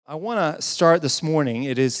I want to start this morning,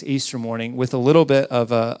 it is Easter morning, with a little bit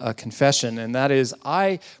of a confession, and that is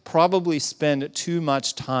I probably spend too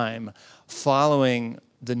much time following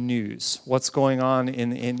the news, what's going on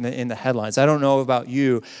in the headlines. I don't know about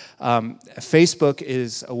you. Facebook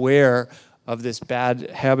is aware of this bad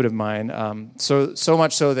habit of mine, so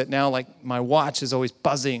much so that now, like, my watch is always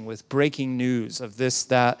buzzing with breaking news of this,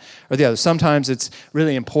 that, or the other. Sometimes it's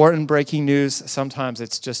really important breaking news. Sometimes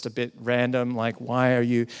it's just a bit random, like, why are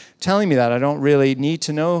you telling me that? I don't really need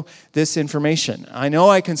to know this information. I know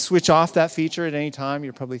I can switch off that feature at any time.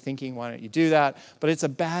 You're probably thinking, why don't you do that? But it's a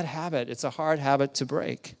bad habit. It's a hard habit to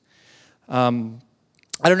break.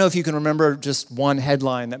 I don't know if you can remember just one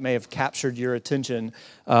headline that may have captured your attention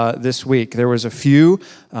this week. There was a few.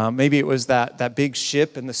 Maybe it was that big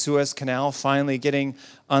ship in the Suez Canal finally getting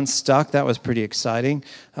unstuck. That was pretty exciting.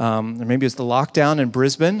 Or maybe it was the lockdown in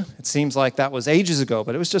Brisbane. It seems like that was ages ago,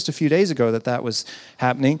 but it was just a few days ago that was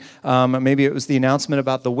happening. Maybe it was the announcement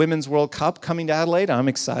about the Women's World Cup coming to Adelaide. I'm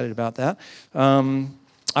excited about that.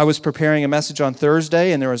 I was preparing a message on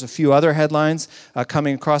Thursday, and there was a few other headlines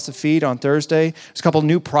coming across the feed on Thursday. There's a couple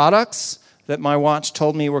new products that my watch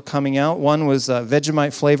told me were coming out. One was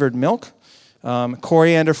Vegemite-flavored milk,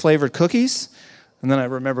 coriander-flavored cookies, and then I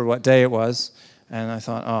remembered what day it was, and I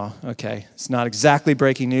thought, oh, okay, it's not exactly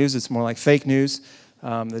breaking news. It's more like fake news,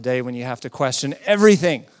 the day when you have to question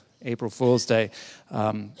everything, April Fool's Day.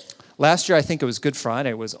 Last year, I think it was Good Friday.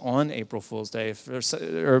 It was on April Fool's Day,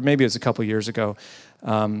 or maybe it was a couple years ago.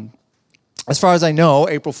 As far as I know,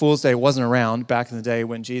 April Fool's Day wasn't around back in the day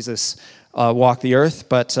when Jesus walked the earth.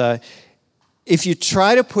 But if you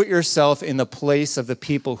try to put yourself in the place of the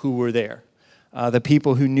people who were there, the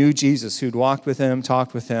people who knew Jesus, who'd walked with him,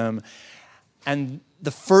 talked with him, and the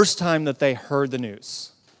first time that they heard the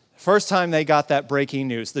news, first time they got that breaking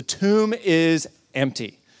news, the tomb is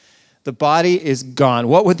empty. The body is gone.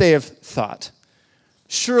 What would they have thought?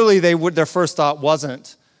 Surely their first thought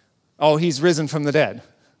wasn't, oh, he's risen from the dead.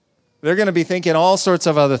 They're going to be thinking all sorts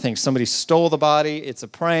of other things. Somebody stole the body. It's a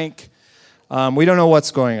prank. We don't know what's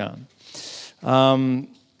going on.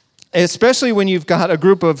 Especially when you've got a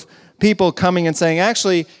group of people coming and saying,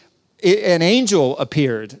 actually, an angel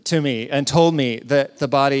appeared to me and told me that the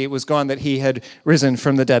body was gone, that he had risen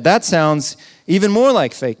from the dead. That sounds even more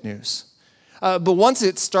like fake news. But once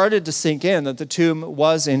it started to sink in that the tomb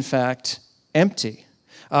was, in fact, empty,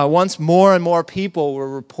 once more and more people were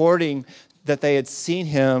reporting that they had seen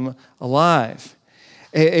him alive,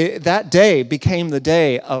 that day became the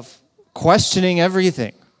day of questioning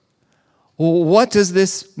everything. What does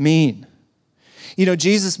this mean? You know,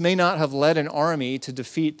 Jesus may not have led an army to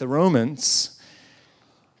defeat the Romans,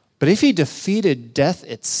 but if he defeated death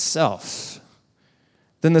itself,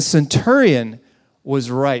 then the centurion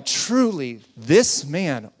was right. Truly, this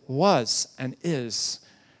man was and is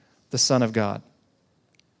the Son of God.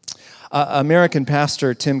 American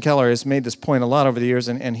pastor Tim Keller has made this point a lot over the years,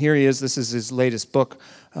 and here he is. This is his latest book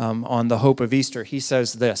on the hope of Easter. He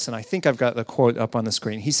says this, and I think I've got the quote up on the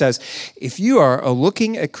screen. He says, if you are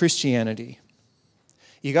looking at Christianity,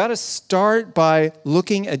 you got to start by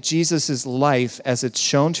looking at Jesus' life as it's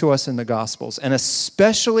shown to us in the Gospels, and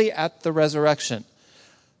especially at the resurrection.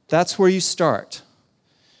 That's where you start.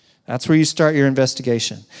 That's where you start your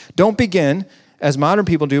investigation. Don't begin, as modern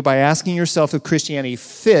people do, by asking yourself if Christianity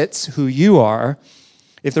fits who you are.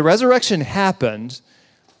 If the resurrection happened,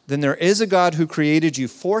 then there is a God who created you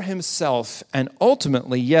for himself, and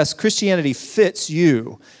ultimately, yes, Christianity fits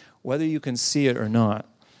you, whether you can see it or not.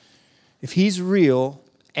 If he's real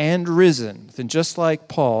and risen, then just like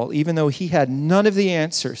Paul, even though he had none of the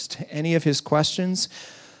answers to any of his questions,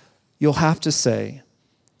 you'll have to say,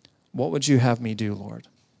 what would you have me do, Lord?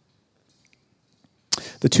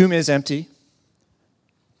 The tomb is empty.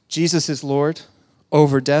 Jesus is Lord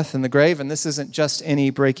over death and the grave, and this isn't just any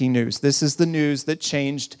breaking news. This is the news that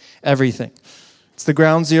changed everything. It's the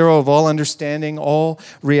ground zero of all understanding, all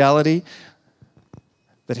reality,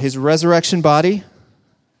 that his resurrection body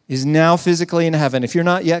is now physically in heaven. If you're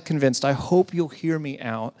not yet convinced, I hope you'll hear me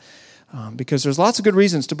out, because there's lots of good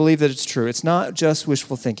reasons to believe that it's true. It's not just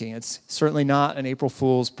wishful thinking. It's certainly not an April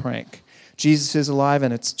Fool's prank. Jesus is alive,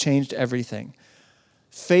 and it's changed everything.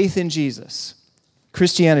 Faith in Jesus.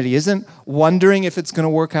 Christianity isn't wondering if it's going to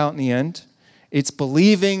work out in the end. It's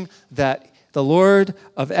believing that the Lord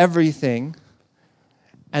of everything,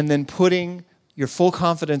 and then putting your full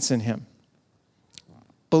confidence in him.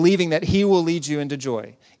 Believing that he will lead you into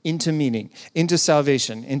joy, into meaning, into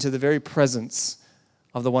salvation, into the very presence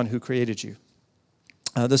of the one who created you.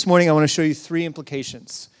 This morning I want to show you three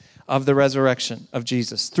implications of the resurrection of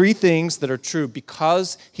Jesus. 3 things that are true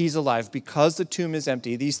because he's alive, because the tomb is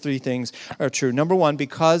empty. These 3 things are true. Number 1,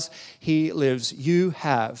 because he lives,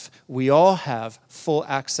 we all have full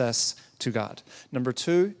access to God. Number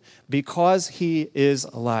 2, because he is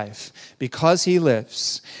alive, because he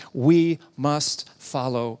lives, we must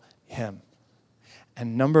follow him.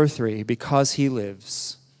 And number 3, because he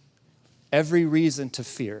lives, every reason to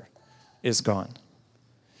fear is gone.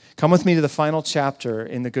 Come with me to the final chapter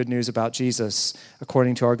in the good news about Jesus,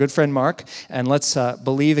 according to our good friend Mark, and let's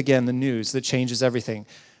believe again the news that changes everything.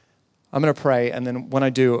 I'm going to pray, and then when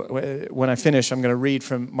I finish, I'm going to read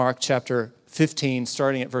from Mark chapter 15,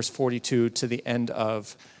 starting at verse 42 to the end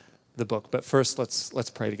of the book. But first, let's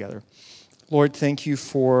pray together. Lord, thank you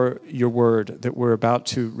for your word that we're about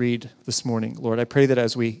to read this morning. Lord, I pray that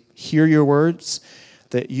as we hear your words,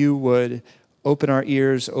 that you would open our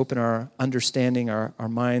ears, open our understanding, our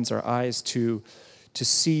minds, our eyes to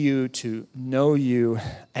see you, to know you,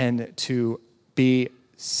 and to be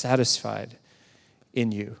satisfied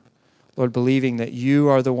in you. Lord, believing that you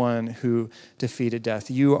are the one who defeated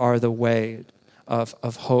death. You are the way of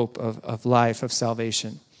hope, of life, of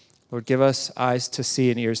salvation. Lord, give us eyes to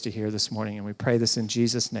see and ears to hear this morning, and we pray this in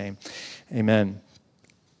Jesus' name. Amen.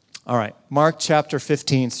 All right, Mark chapter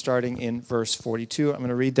 15, starting in verse 42. I'm going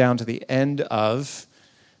to read down to the end of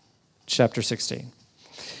chapter 16.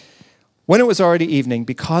 When it was already evening,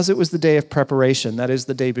 because it was the day of preparation, that is,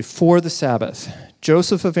 the day before the Sabbath,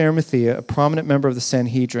 Joseph of Arimathea, a prominent member of the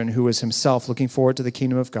Sanhedrin, who was himself looking forward to the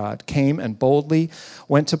kingdom of God, came and boldly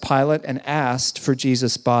went to Pilate and asked for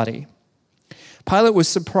Jesus' body. Pilate was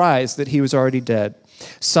surprised that he was already dead.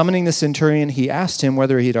 Summoning the centurion, he asked him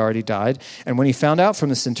whether he had already died, and when he found out from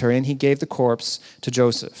the centurion, he gave the corpse to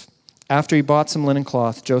Joseph. After he bought some linen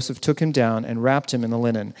cloth, Joseph took him down and wrapped him in the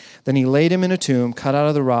linen. Then he laid him in a tomb cut out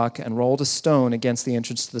of the rock and rolled a stone against the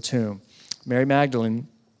entrance to the tomb. Mary Magdalene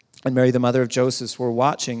and Mary, the mother of Joseph, were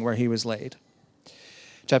watching where he was laid.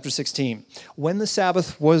 Chapter 16. When the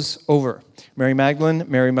Sabbath was over, Mary Magdalene,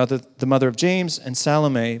 Mary, the mother of James, and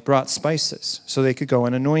Salome brought spices so they could go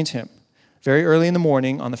and anoint him. Very early in the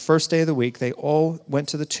morning, on the first day of the week, they all went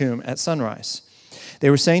to the tomb at sunrise. They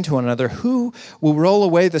were saying to one another, "Who will roll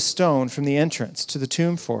away the stone from the entrance to the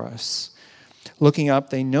tomb for us?" Looking up,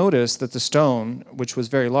 they noticed that the stone, which was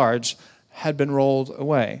very large, had been rolled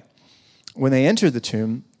away. When they entered the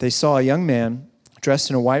tomb, they saw a young man dressed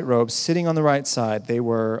in a white robe sitting on the right side. They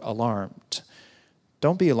were alarmed.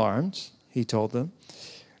 "Don't be alarmed," he told them.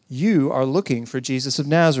 "You are looking for Jesus of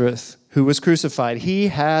Nazareth, who was crucified. He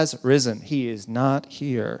has risen. He is not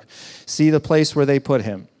here. See the place where they put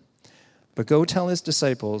him. But go tell his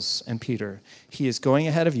disciples and Peter, he is going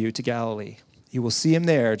ahead of you to Galilee. You will see him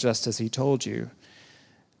there just as he told you."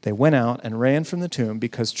 They went out and ran from the tomb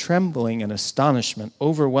because trembling and astonishment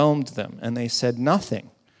overwhelmed them, and they said nothing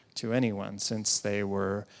to anyone since they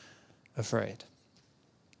were afraid.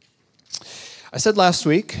 I said last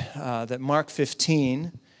week that Mark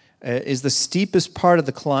 15 is the steepest part of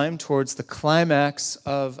the climb towards the climax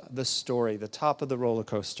of the story, the top of the roller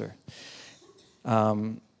coaster.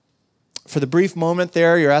 For the brief moment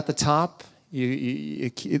there, you're at the top.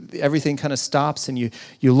 Everything kind of stops, and you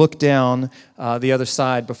look down the other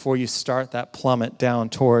side before you start that plummet down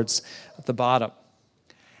towards the bottom.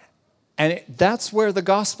 And that's where the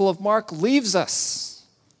Gospel of Mark leaves us,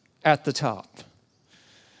 at the top.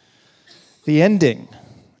 The ending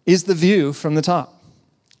is the view from the top.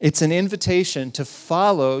 It's an invitation to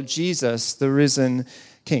follow Jesus, the risen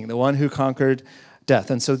King, the one who conquered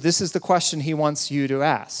death. And so this is the question he wants you to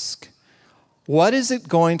ask. What is it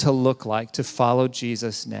going to look like to follow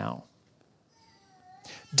Jesus now?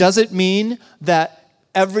 Does it mean that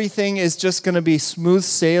everything is just going to be smooth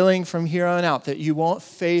sailing from here on out, that you won't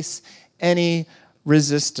face any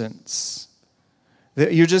resistance,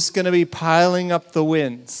 that you're just going to be piling up the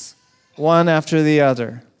wins, one after the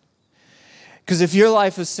other? Because if your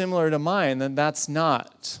life is similar to mine, then that's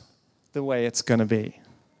not the way it's going to be.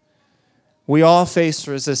 We all face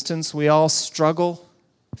resistance. We all struggle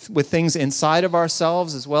with things inside of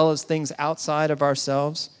ourselves as well as things outside of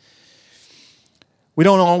ourselves. We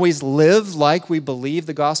don't always live like we believe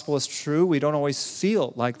the gospel is true. We don't always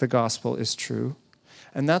feel like the gospel is true.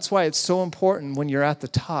 And that's why it's so important when you're at the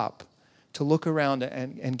top to look around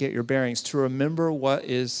and get your bearings, to remember what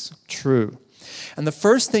is true. And the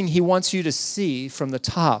first thing he wants you to see from the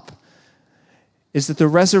top is that the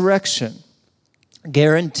resurrection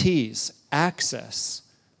guarantees access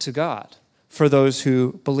to God for those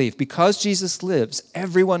who believe. Because Jesus lives,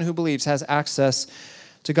 everyone who believes has access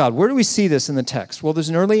to God. Where do we see this in the text? Well, there's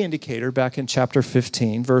an early indicator back in chapter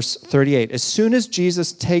 15, verse 38. As soon as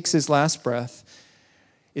Jesus takes his last breath,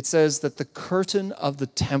 it says that the curtain of the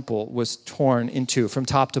temple was torn in two from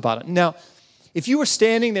top to bottom. Now, if you were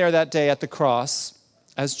standing there that day at the cross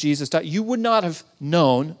as Jesus died, you would not have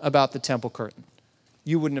known about the temple curtain.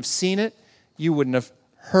 You wouldn't have seen it. You wouldn't have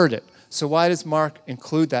heard it. So why does Mark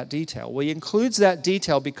include that detail? Well, he includes that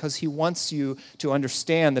detail because he wants you to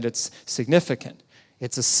understand that it's significant.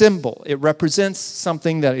 It's a symbol. It represents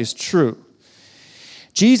something that is true.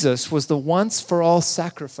 Jesus was the once-for-all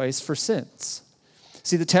sacrifice for sins.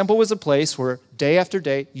 See, the temple was a place where day after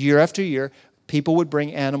day, year after year, people would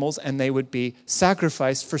bring animals and they would be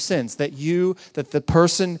sacrificed for sins. That the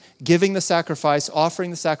person giving the sacrifice, offering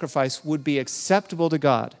the sacrifice, would be acceptable to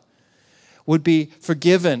God, would be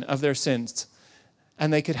forgiven of their sins,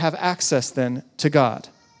 and they could have access then to God.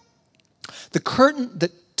 The curtain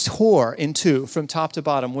that tore in two from top to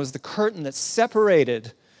bottom was the curtain that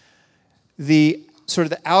separated the sort of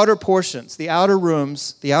the outer portions, the outer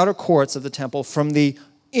rooms, the outer courts of the temple from the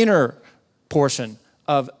inner portion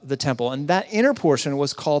of the temple. And that inner portion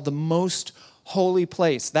was called the most holy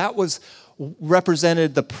place. That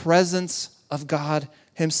represented the presence of God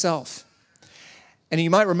himself. And you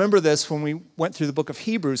might remember this when we went through the book of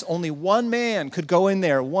Hebrews. Only one man could go in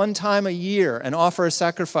there one time a year and offer a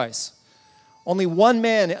sacrifice. Only one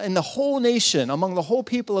man in the whole nation, among the whole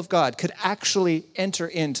people of God, could actually enter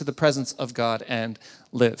into the presence of God and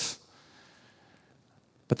live.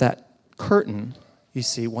 But that curtain, you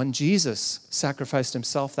see, when Jesus sacrificed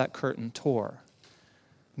himself, that curtain tore.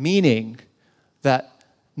 Meaning that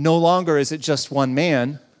no longer is it just one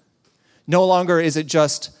man, no longer is it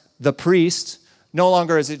just the priest, no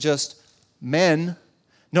longer is it just men,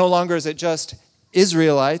 no longer is it just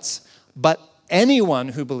Israelites, but anyone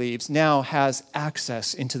who believes now has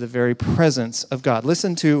access into the very presence of God.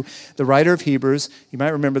 Listen to the writer of Hebrews. You might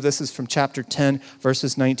remember this is from chapter 10,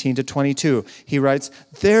 verses 19 to 22. He writes,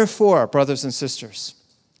 "Therefore, brothers and sisters,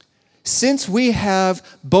 since we have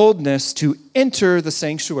boldness to enter the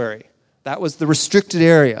sanctuary," that was the restricted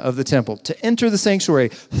area of the temple, to enter the sanctuary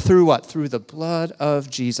through what? Through the blood of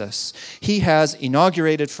Jesus. He has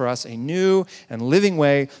inaugurated for us a new and living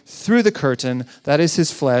way through the curtain, that is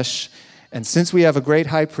his flesh. And since we have a great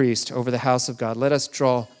high priest over the house of God, let us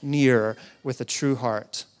draw near with a true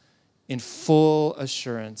heart in full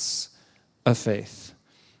assurance of faith.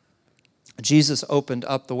 Jesus opened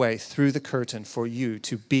up the way through the curtain for you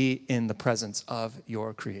to be in the presence of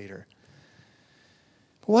your Creator.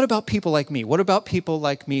 But what about people like me? What about people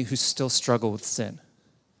like me who still struggle with sin?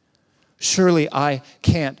 Surely I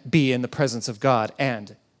can't be in the presence of God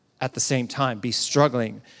and at the same time be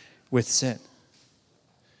struggling with sin.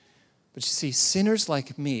 But you see, sinners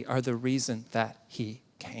like me are the reason that he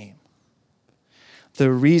came.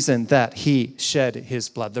 The reason that he shed his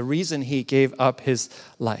blood. The reason he gave up his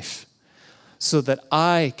life. So that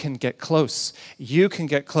I can get close. You can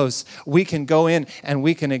get close. We can go in and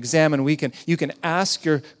we can examine. You can ask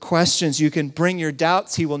your questions. You can bring your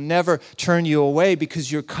doubts. He will never turn you away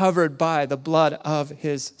because you're covered by the blood of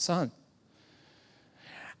his Son.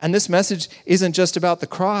 And this message isn't just about the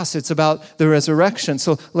cross, it's about the resurrection.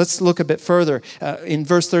 So let's look a bit further. In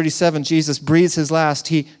verse 37, Jesus breathes his last.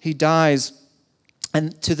 He dies.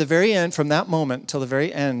 And to the very end, from that moment till the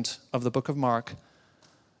very end of the book of Mark,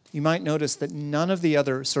 you might notice that none of the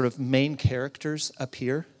other sort of main characters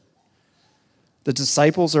appear. The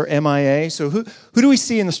disciples are MIA. So who do we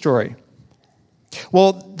see in the story?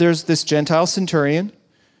 Well, there's this Gentile centurion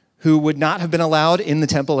who would not have been allowed in the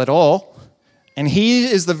temple at all. And he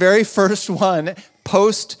is the very first one,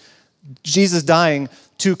 post Jesus dying,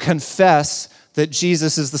 to confess that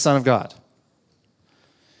Jesus is the Son of God.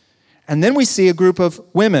 And then we see a group of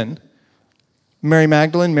women, Mary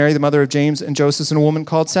Magdalene, Mary the mother of James and Joseph, and a woman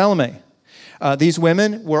called Salome. These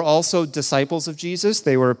women were also disciples of Jesus.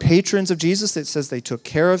 They were patrons of Jesus. It says they took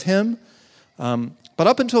care of him. But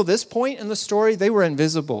up until this point in the story, they were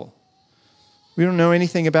invisible. We don't know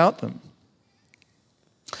anything about them.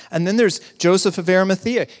 And then there's Joseph of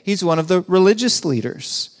Arimathea. He's one of the religious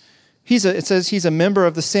leaders. It says he's a member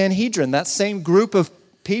of the Sanhedrin, that same group of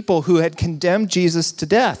people who had condemned Jesus to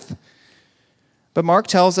death. But Mark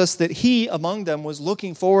tells us that he, among them, was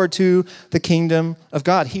looking forward to the kingdom of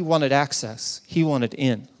God. He wanted access. He wanted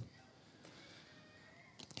in.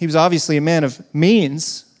 He was obviously a man of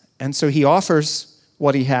means, and so he offers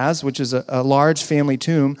what he has, which is a large family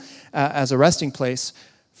tomb, as a resting place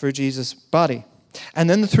for Jesus' body. And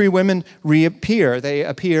then the three women reappear. They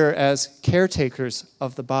appear as caretakers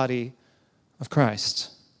of the body of Christ.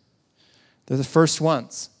 They're the first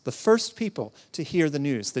ones, the first people to hear the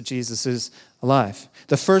news that Jesus is alive.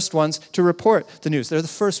 The first ones to report the news. They're the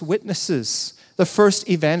first witnesses, the first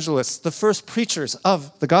evangelists, the first preachers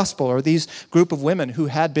of the gospel, or these group of women who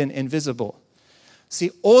had been invisible. See,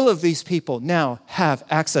 all of these people now have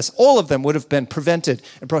access. All of them would have been prevented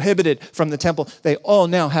and prohibited from the temple. They all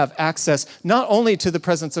now have access not only to the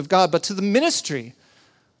presence of God, but to the ministry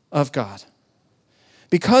of God.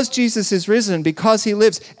 Because Jesus is risen, because he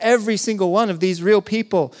lives, every single one of these real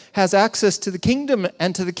people has access to the kingdom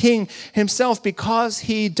and to the King himself. Because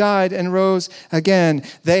he died and rose again,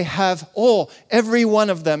 they have every one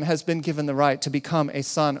of them has been given the right to become a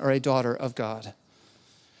son or a daughter of God.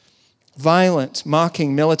 Violent,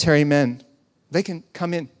 mocking military men, they can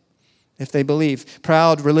come in if they believe.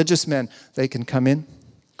 Proud religious men, they can come in.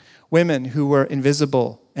 Women who were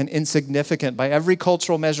invisible and insignificant by every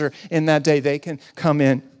cultural measure in that day, they can come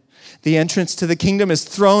in. The entrance to the kingdom is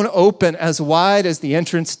thrown open as wide as the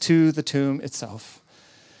entrance to the tomb itself.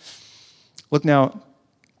 Look now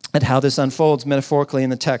at how this unfolds metaphorically in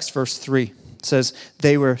the text, verse 3. It says,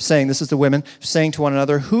 they were saying, this is the women, saying to one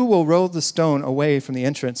another, who will roll the stone away from the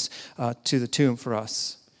entrance to the tomb for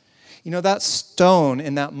us? You know, that stone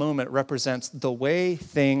in that moment represents the way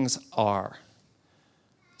things are.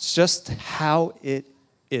 It's just how it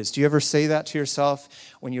is. Do you ever say that to yourself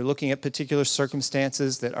when you're looking at particular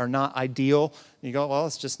circumstances that are not ideal? You go, well,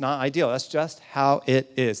 it's just not ideal. That's just how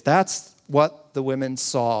it is. That's what the women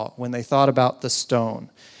saw when they thought about the stone.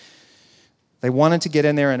 They wanted to get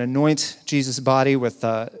in there and anoint Jesus' body with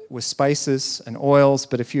spices and oils.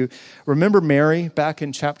 But if you remember Mary back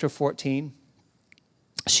in chapter 14,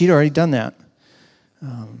 she'd already done that.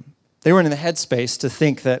 They were in the headspace to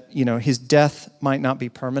think that, his death might not be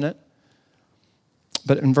permanent.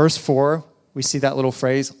 But in verse 4, we see that little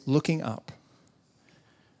phrase, looking up.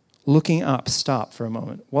 Looking up. Stop for a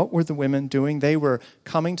moment. What were the women doing? They were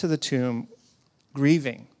coming to the tomb,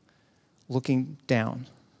 grieving, looking down.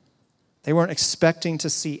 They weren't expecting to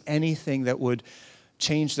see anything that would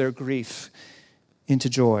change their grief into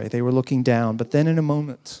joy. They were looking down. But then in a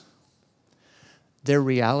moment, their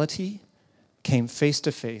reality came face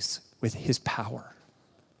to face with his power.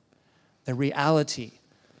 The reality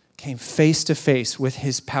came face to face with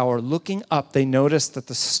his power. Looking up, they noticed that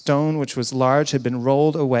the stone, which was large, had been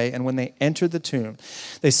rolled away. And when they entered the tomb,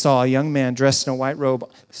 they saw a young man dressed in a white robe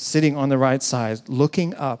sitting on the right side.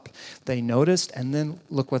 Looking up, they noticed, and then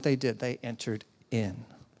look what they did. They entered in.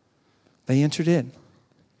 They entered in.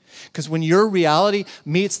 Because when your reality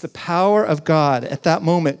meets the power of God at that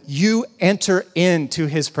moment, you enter into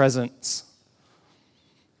his presence.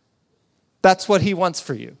 That's what he wants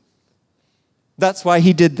for you. That's why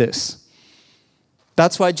he did this.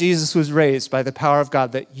 That's why Jesus was raised by the power of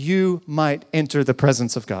God, that you might enter the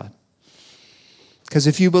presence of God. Because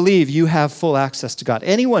if you believe, you have full access to God.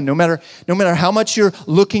 Anyone, no matter how much you're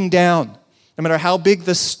looking down, no matter how big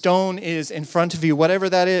the stone is in front of you, whatever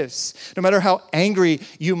that is, no matter how angry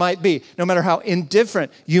you might be, no matter how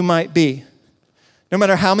indifferent you might be, no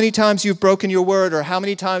matter how many times you've broken your word or how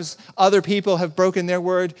many times other people have broken their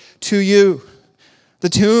word to you, the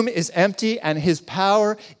tomb is empty and his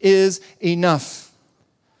power is enough.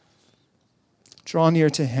 Draw near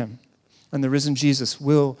to him, and the risen Jesus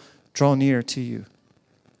will draw near to you.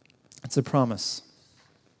 It's a promise.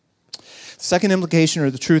 The second implication, or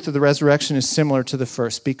the truth of the resurrection, is similar to the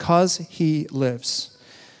first. Because he lives,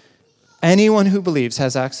 anyone who believes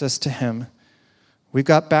has access to him. We've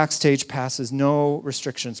got backstage passes, no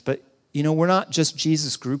restrictions. But, we're not just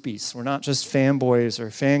Jesus groupies. We're not just fanboys or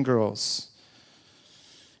fangirls.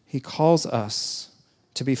 He calls us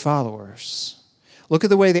to be followers. Look at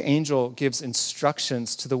the way the angel gives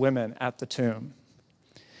instructions to the women at the tomb.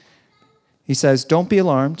 He says, don't be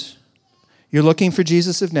alarmed. You're looking for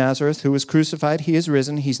Jesus of Nazareth, who was crucified. He is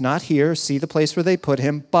risen. He's not here. See the place where they put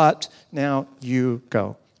him. But now you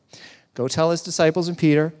go. Go tell his disciples and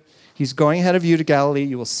Peter, he's going ahead of you to Galilee.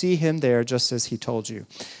 You will see him there just as he told you.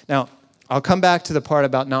 Now, I'll come back to the part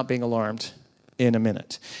about not being alarmed in a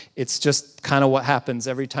minute. It's just kind of what happens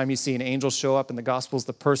every time you see an angel show up in the Gospels.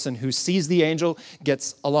 The person who sees the angel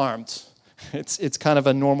gets alarmed. It's kind of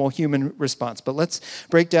a normal human response. But let's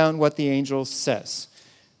break down what the angel says.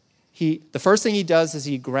 The first thing he does is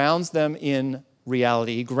he grounds them in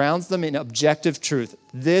reality. He grounds them in objective truth.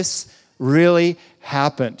 This really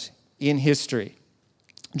happened in history.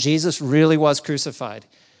 Jesus really was crucified.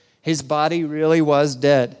 His body really was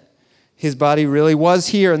dead. His body really was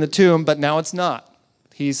here in the tomb, but now it's not.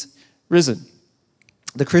 He's risen.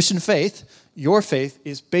 The Christian faith, your faith,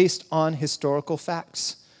 is based on historical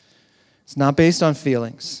facts. It's not based on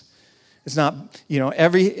feelings. It's not,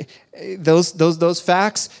 those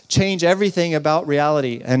facts change everything about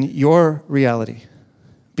reality and your reality.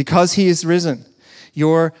 Because he is risen,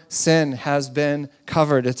 Your sin has been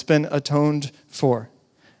covered. It's been atoned for.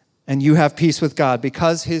 And you have peace with God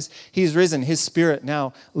because he's risen. His Spirit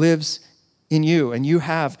now lives in you, and you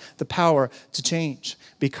have the power to change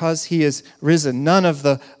because he is risen. None of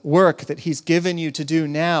the work that he's given you to do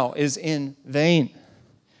now is in vain.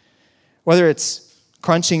 Whether it's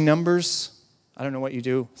crunching numbers, I don't know what you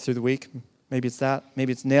do through the week. Maybe it's that.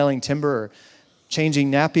 Maybe it's nailing timber or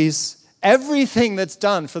changing nappies. Everything that's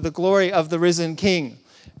done for the glory of the risen King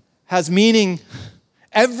has meaning.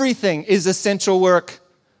 Everything is essential work.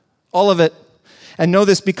 All of it. And know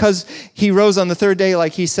this, because he rose on the third day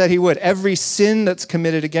like he said he would. Every sin that's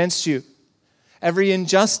committed against you, every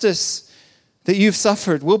injustice that you've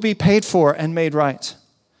suffered will be paid for and made right.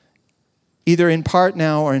 Either in part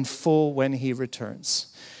now or in full when he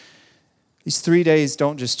returns. These 3 days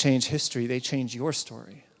don't just change history, they change your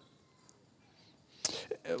story.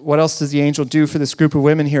 What else does the angel do for this group of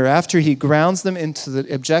women here? After he grounds them into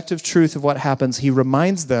the objective truth of what happens, he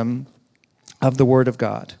reminds them of the Word of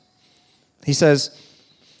God. He says,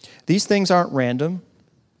 these things aren't random.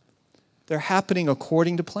 They're happening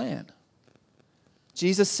according to plan.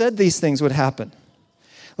 Jesus said these things would happen.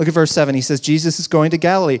 Look at verse 7. He says, Jesus is going to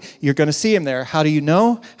Galilee. You're going to see him there. How do you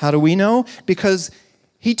know? How do we know? Because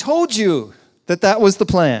he told you that was the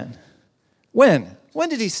plan. When? When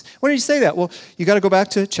did he say that? Well, you got to go back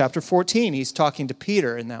to chapter 14. He's talking to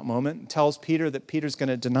Peter in that moment and tells Peter that Peter's going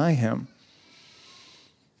to deny him.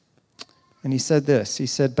 And he said this. He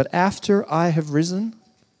said, but after I have risen,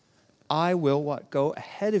 I will what? Go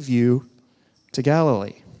ahead of you to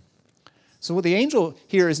Galilee. So what the angel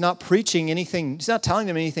here is not preaching anything. He's not telling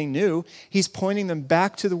them anything new. He's pointing them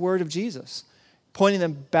back to the word of Jesus. Pointing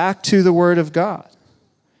them back to the word of God.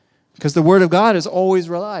 Because the word of God is always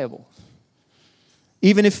reliable.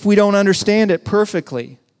 Even if we don't understand it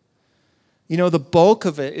perfectly. You know, the bulk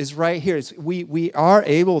of it is right here. We are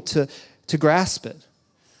able to grasp it.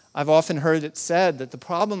 I've often heard it said that the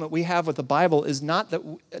problem that we have with the Bible is not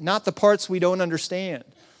the parts we don't understand.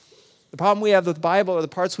 The problem we have with the Bible are the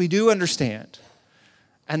parts we do understand.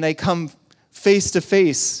 And they come face to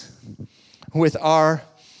face with our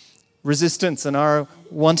resistance and our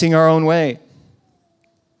wanting our own way.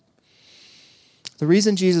 The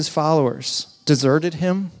reason Jesus' followers deserted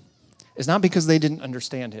him is not because they didn't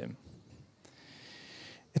understand him.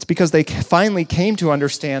 It's because they finally came to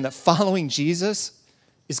understand that following Jesus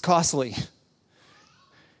is costly.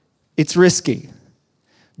 It's risky.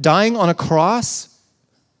 Dying on a cross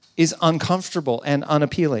is uncomfortable and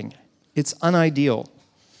unappealing. It's unideal.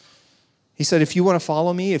 He said, if you want to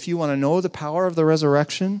follow me, if you want to know the power of the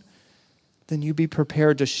resurrection, then you be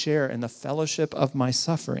prepared to share in the fellowship of my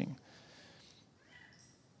suffering.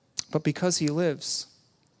 But because he lives,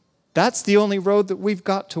 that's the only road that we've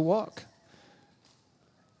got to walk.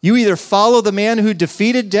 You either follow the man who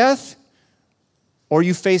defeated death, or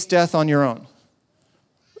you face death on your own.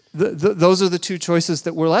 Those are the two choices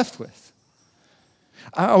that we're left with.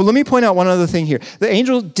 Let me point out one other thing here. The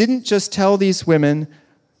angel didn't just tell these women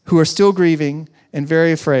who are still grieving and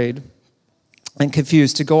very afraid and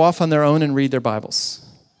confused to go off on their own and read their Bibles.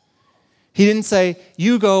 He didn't say,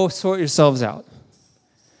 you go sort yourselves out.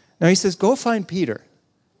 No, he says, go find Peter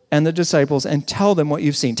and the disciples and tell them what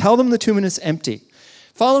you've seen. Tell them the tomb is empty.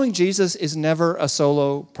 Following Jesus is never a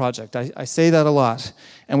solo project. I say that a lot,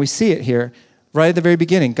 and we see it here right at the very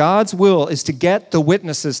beginning. God's will is to get the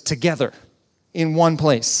witnesses together in one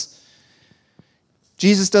place.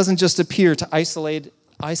 Jesus doesn't just appear to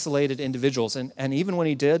isolated individuals, and even when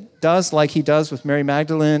he does like he does with Mary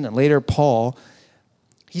Magdalene and later Paul,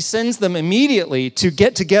 he sends them immediately to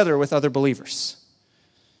get together with other believers.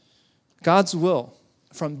 God's will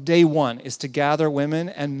from day one is to gather women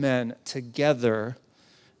and men together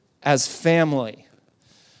as family,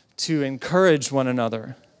 to encourage one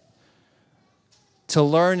another, to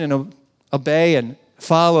learn and obey and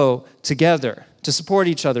follow together, to support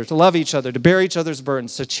each other, to love each other, to bear each other's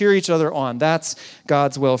burdens, to cheer each other on. That's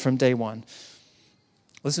God's will from day one.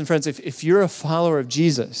 Listen, friends, if you're a follower of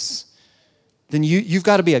Jesus, then you've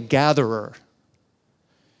got to be a gatherer.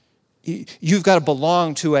 You've got to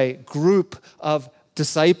belong to a group of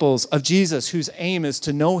disciples of Jesus whose aim is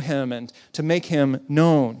to know him and to make him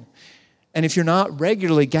known. And if you're not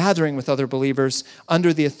regularly gathering with other believers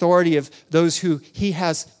under the authority of those who he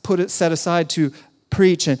has set aside to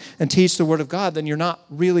preach and teach the word of God, then you're not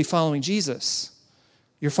really following Jesus.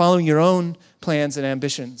 You're following your own plans and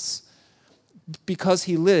ambitions. Because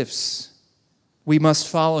he lives, we must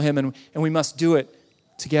follow him and we must do it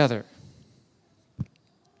together.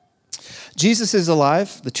 Jesus is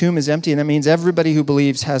alive, the tomb is empty, and that means everybody who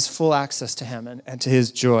believes has full access to him and to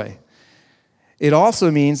his joy. It also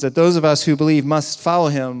means that those of us who believe must follow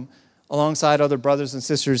him alongside other brothers and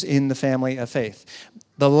sisters in the family of faith.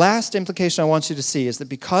 The last implication I want you to see is that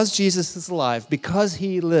because Jesus is alive, because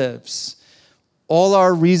he lives, all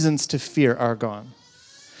our reasons to fear are gone.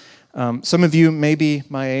 Some of you may be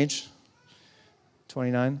my age,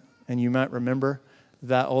 29, and you might remember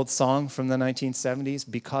that old song from the 1970s,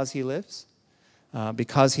 Because He Lives.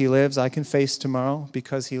 Because he lives, I can face tomorrow.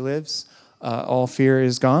 Because he lives, all fear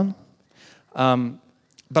is gone.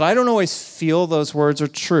 But I don't always feel those words are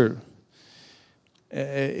true.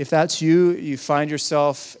 If that's you, you find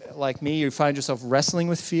yourself, like me, you find yourself wrestling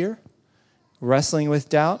with fear, wrestling with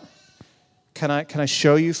doubt. Can I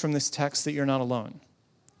show you from this text that you're not alone?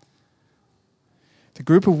 The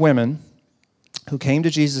group of women who came to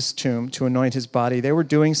Jesus' tomb to anoint his body, they were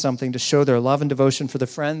doing something to show their love and devotion for the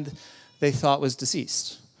friend they thought was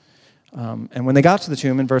deceased. And when they got to the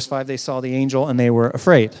tomb, in verse 5, they saw the angel and they were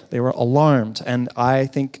afraid. They were alarmed. And I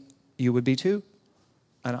think you would be too,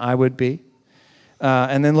 and I would be.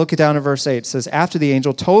 And then look it down in verse 8. It says, after the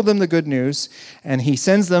angel told them the good news, and he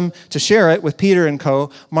sends them to share it with Peter and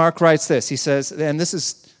co., Mark writes this. He says, and this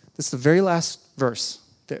is the very last verse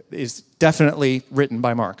that is definitely written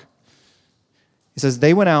by Mark. He says,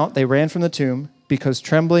 they went out, they ran from the tomb, because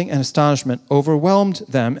trembling and astonishment overwhelmed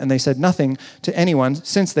them, and they said nothing to anyone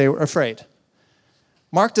since they were afraid.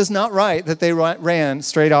 Mark does not write that they ran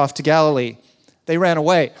straight off to Galilee. They ran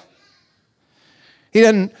away. He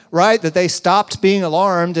didn't write that they stopped being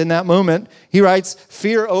alarmed in that moment. He writes,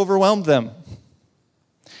 fear overwhelmed them.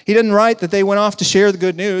 He didn't write that they went off to share the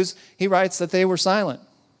good news. He writes that they were silent.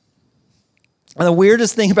 And the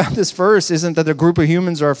weirdest thing about this verse isn't that a group of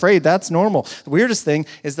humans are afraid. That's normal. The weirdest thing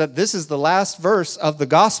is that this is the last verse of the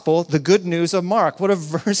gospel, the good news of Mark. What a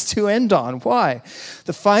verse to end on. Why?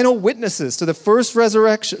 The final witnesses to the first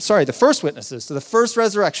resurrection, the first witnesses to the first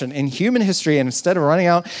resurrection in human history, and instead of running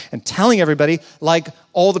out and telling everybody, like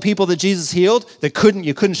all the people that Jesus healed, you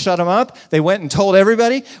couldn't shut them up, they went and told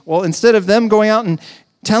everybody. Well, instead of them going out and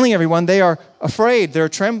telling everyone, they are afraid, they're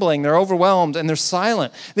trembling, they're overwhelmed, and they're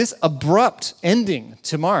silent. This abrupt ending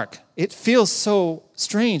to Mark, it feels so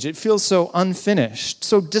strange. It feels so unfinished,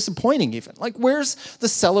 so disappointing even. Like, where's the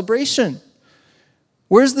celebration?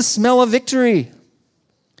 Where's the smell of victory?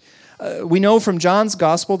 We know from John's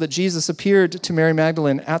gospel that Jesus appeared to Mary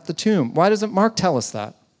Magdalene at the tomb. Why doesn't Mark tell us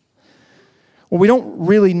that? Well, we don't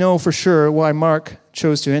really know for sure why Mark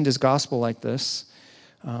chose to end his gospel like this.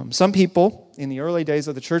 Some people in the early days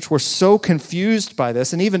of the church were so confused by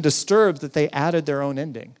this and even disturbed that they added their own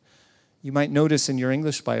ending. You might notice in your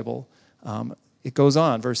English Bible, it goes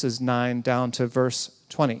on, verses 9 down to verse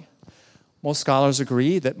 20. Most scholars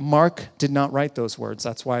agree that Mark did not write those words.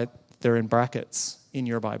 That's why they're in brackets in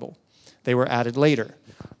your Bible. They were added later.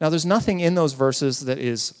 Now, there's nothing in those verses that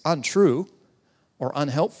is untrue or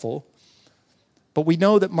unhelpful. But we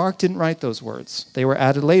know that Mark didn't write those words. They were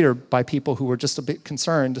added later by people who were just a bit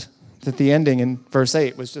concerned that the ending in verse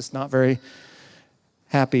 8 was just not very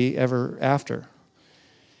happy ever after.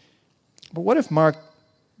 But what if Mark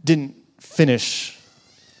didn't finish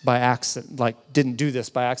by accident, didn't do this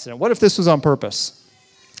by accident? What if this was on purpose?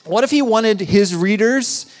 What if he wanted his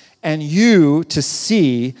readers and you to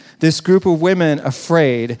see this group of women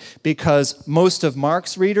afraid because most of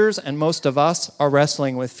Mark's readers and most of us are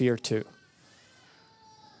wrestling with fear too?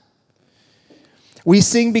 We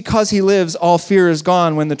sing because he lives, all fear is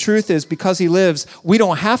gone, when the truth is because he lives, we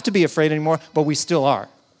don't have to be afraid anymore, but we still are.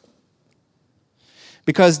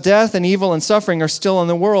 Because death and evil and suffering are still in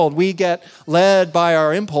the world, we get led by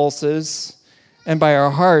our impulses and by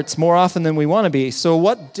our hearts more often than we want to be. So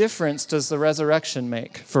what difference does the resurrection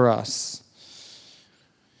make for us?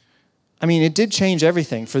 I mean, it did change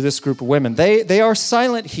everything for this group of women. They are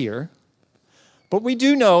silent here, but we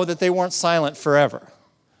do know that they weren't silent forever.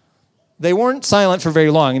 They weren't silent for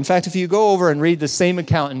very long. In fact, if you go over and read the same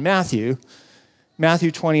account in Matthew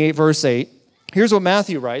 28, verse 8, here's what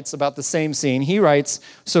Matthew writes about the same scene. He writes,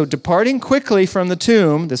 so departing quickly from the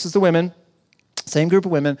tomb, this is the women, same group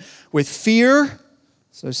of women, with fear,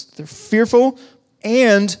 so they're fearful,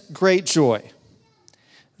 and great joy,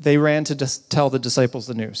 they ran to tell the disciples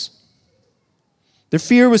the news. Their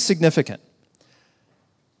fear was significant.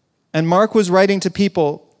 And Mark was writing to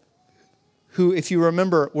people who, if you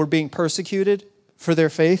remember, were being persecuted for their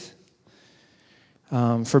faith,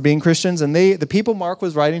 for being Christians. And the people Mark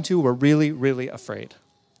was writing to were really, really afraid.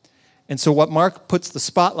 And so what Mark puts the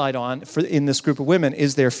spotlight on in this group of women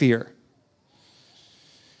is their fear.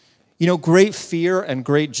 You know, great fear and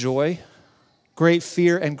great joy, great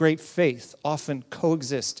fear and great faith often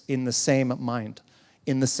coexist in the same mind,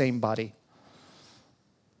 in the same body.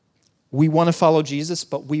 We want to follow Jesus,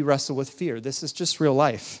 but we wrestle with fear. This is just real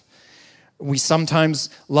life. We sometimes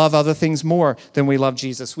love other things more than we love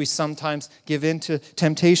Jesus. We sometimes give in to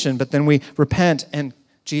temptation, but then we repent, and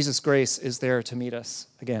Jesus' grace is there to meet us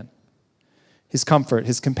again. His comfort,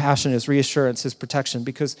 his compassion, his reassurance, his protection.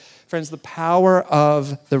 Because, friends, the power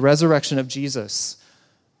of the resurrection of Jesus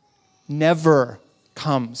never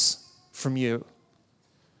comes from you.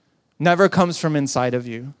 Never comes from inside of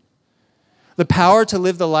you. The power to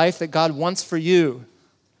live the life that God wants for you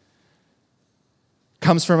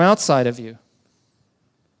comes from outside of you.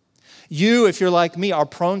 You, if you're like me, are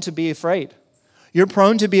prone to be afraid. You're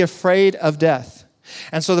prone to be afraid of death.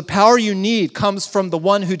 And so the power you need comes from the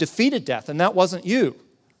one who defeated death, and that wasn't you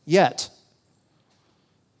yet.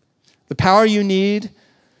 The power you need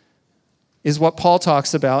is what Paul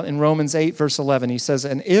talks about in Romans 8, verse 11. He says,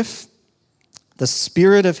 "And if the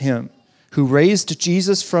spirit of him who raised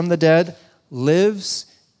Jesus from the dead lives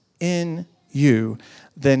in you,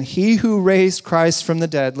 then he who raised Christ from the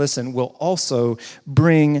dead, listen, will also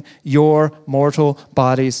bring your mortal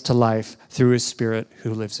bodies to life through his Spirit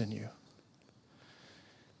who lives in you."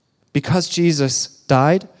 Because Jesus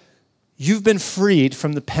died, you've been freed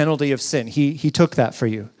from the penalty of sin. He took that for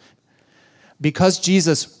you. Because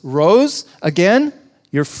Jesus rose again,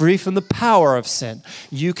 you're free from the power of sin.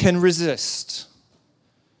 You can resist.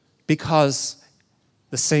 Because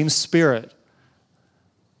the same Spirit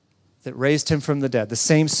that raised him from the dead, the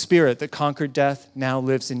same Spirit that conquered death, now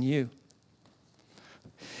lives in you.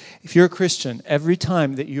 If you're a Christian, every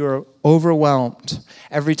time that you're overwhelmed,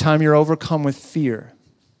 every time you're overcome with fear,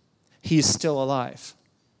 he is still alive.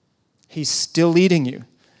 He's still leading you.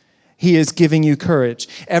 He is giving you courage.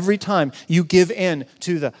 Every time you give in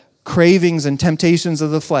to the cravings and temptations of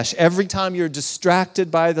the flesh, every time you're distracted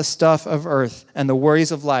by the stuff of earth and the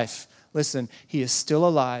worries of life, listen, he is still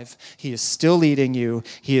alive. He is still leading you.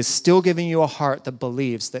 He is still giving you a heart that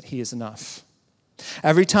believes that he is enough.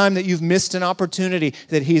 Every time that you've missed an opportunity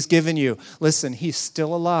that he's given you, listen, he's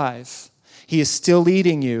still alive. He is still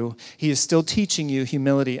leading you. He is still teaching you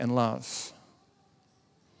humility and love.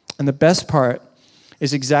 And the best part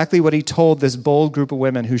is exactly what he told this bold group of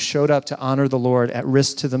women who showed up to honor the Lord at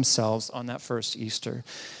risk to themselves on that first Easter.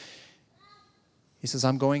 He says,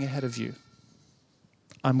 "I'm going ahead of you.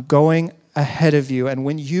 I'm going ahead of you. And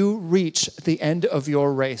when you reach the end of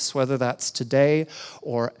your race, whether that's today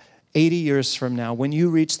or 80 years from now, when you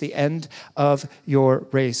reach the end of your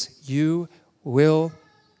race, you will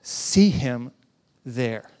see him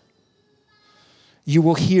there. You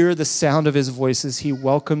will hear the sound of his voice as he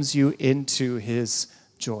welcomes you into his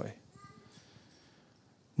joy.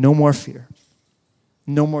 No more fear.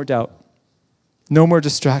 No more doubt. No more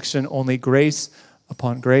distraction. Only grace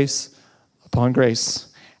upon grace upon grace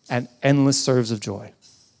and endless serves of joy.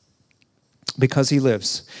 Because he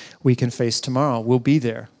lives, we can face tomorrow. We'll be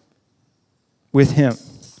there with him,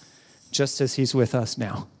 just as he's with us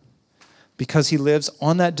now. Because he lives,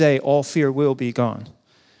 on that day, all fear will be gone.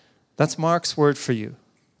 That's Mark's word for you.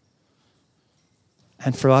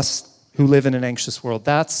 And for us who live in an anxious world,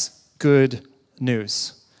 that's good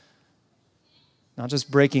news. Not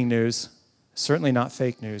just breaking news, certainly not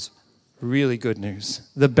fake news, really good news,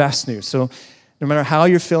 the best news. So no matter how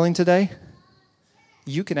you're feeling today,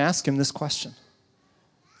 you can ask him this question.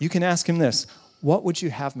 You can ask him this: what would you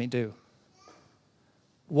have me do?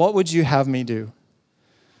 What would you have me do?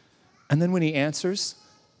 And then when he answers,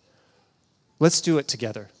 let's do it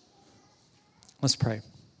together. Let's pray.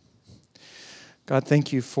 God,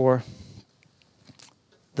 thank you for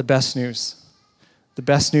the best news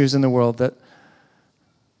in the world, that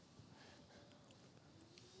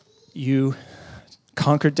you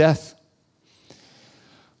conquered death.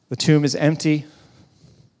 The tomb is empty.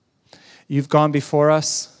 You've gone before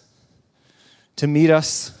us to meet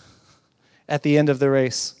us at the end of the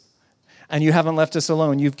race. And you haven't left us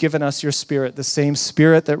alone. You've given us your Spirit, the same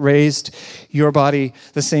Spirit that raised your body,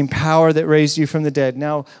 the same power that raised you from the dead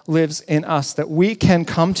now lives in us, that we can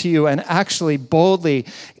come to you and actually boldly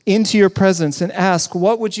into your presence and ask,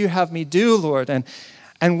 what would you have me do, Lord?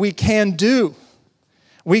 And we can do.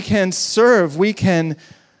 We can serve. We can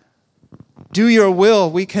do your will.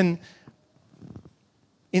 We can,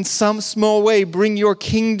 in some small way, bring your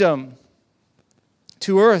kingdom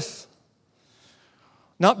to earth.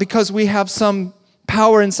 Not because we have some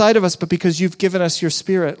power inside of us, but because you've given us your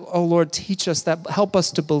Spirit. Oh, Lord, teach us that. Help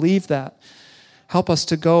us to believe that. Help us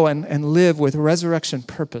to go and live with resurrection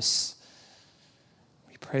purpose.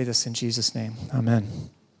 We pray this in Jesus' name.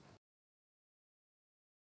 Amen.